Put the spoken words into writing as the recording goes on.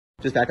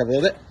Just back up a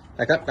little bit.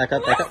 Back up, back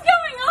up, back up. What's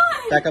going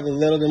on? Back up a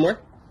little bit more.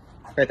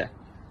 Right there.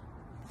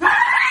 Oh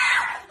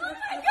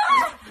my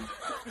god!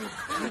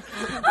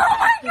 Oh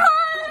my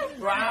god!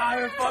 Wow,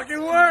 it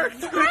fucking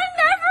worked! I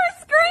never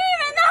scream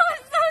and that was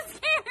so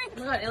scary! Oh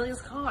my god,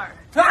 Ilya's car.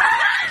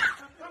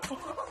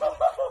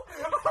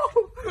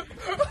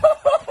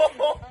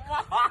 Oh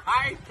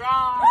my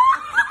god!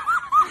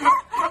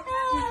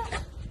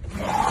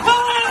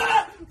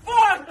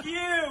 Fuck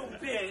you,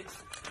 bitch!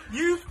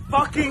 You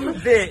fucking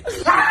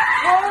bitch!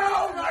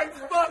 Oh my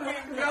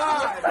fucking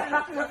god!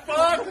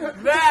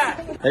 Fuck that!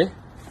 Ready?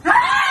 Oh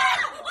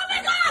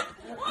my god!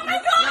 Oh my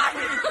god!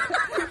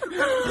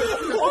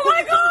 Oh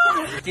my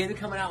god! David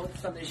coming out with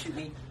something to shoot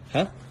me.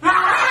 Huh?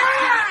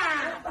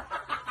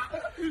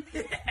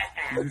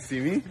 Did you see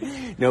me?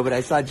 No, but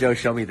I saw Joe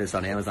show me this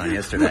on Amazon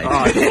yesterday.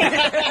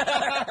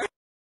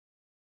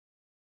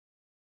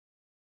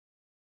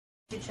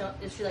 Is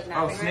she like Oh,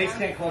 napping snakes right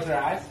can't close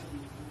their eyes?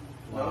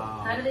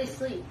 now? How do they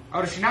sleep?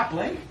 Oh, does she not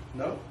blink?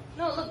 No.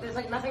 No, look, there's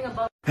like nothing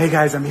above. Hey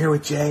guys, I'm here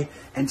with Jay,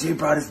 and Jay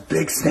brought his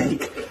big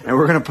snake, and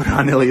we're gonna put it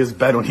on Ilya's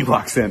bed when he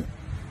walks in.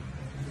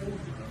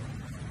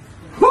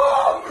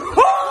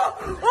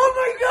 Oh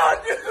my god,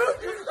 dude!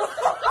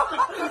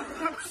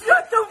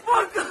 Shut the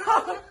fuck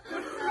up!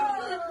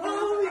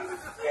 Holy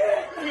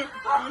shit!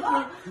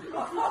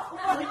 Oh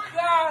my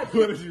god!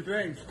 What did you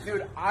think?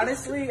 Dude,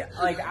 honestly,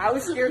 like, I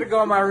was scared to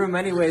go in my room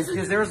anyways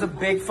because there was a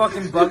big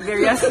fucking bug there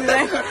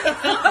yesterday.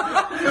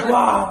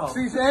 Wow.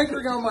 She's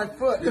anchoring on my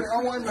foot.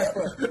 I want my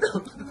foot.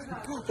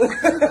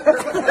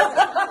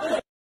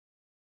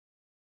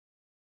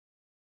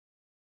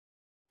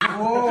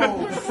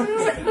 Whoa.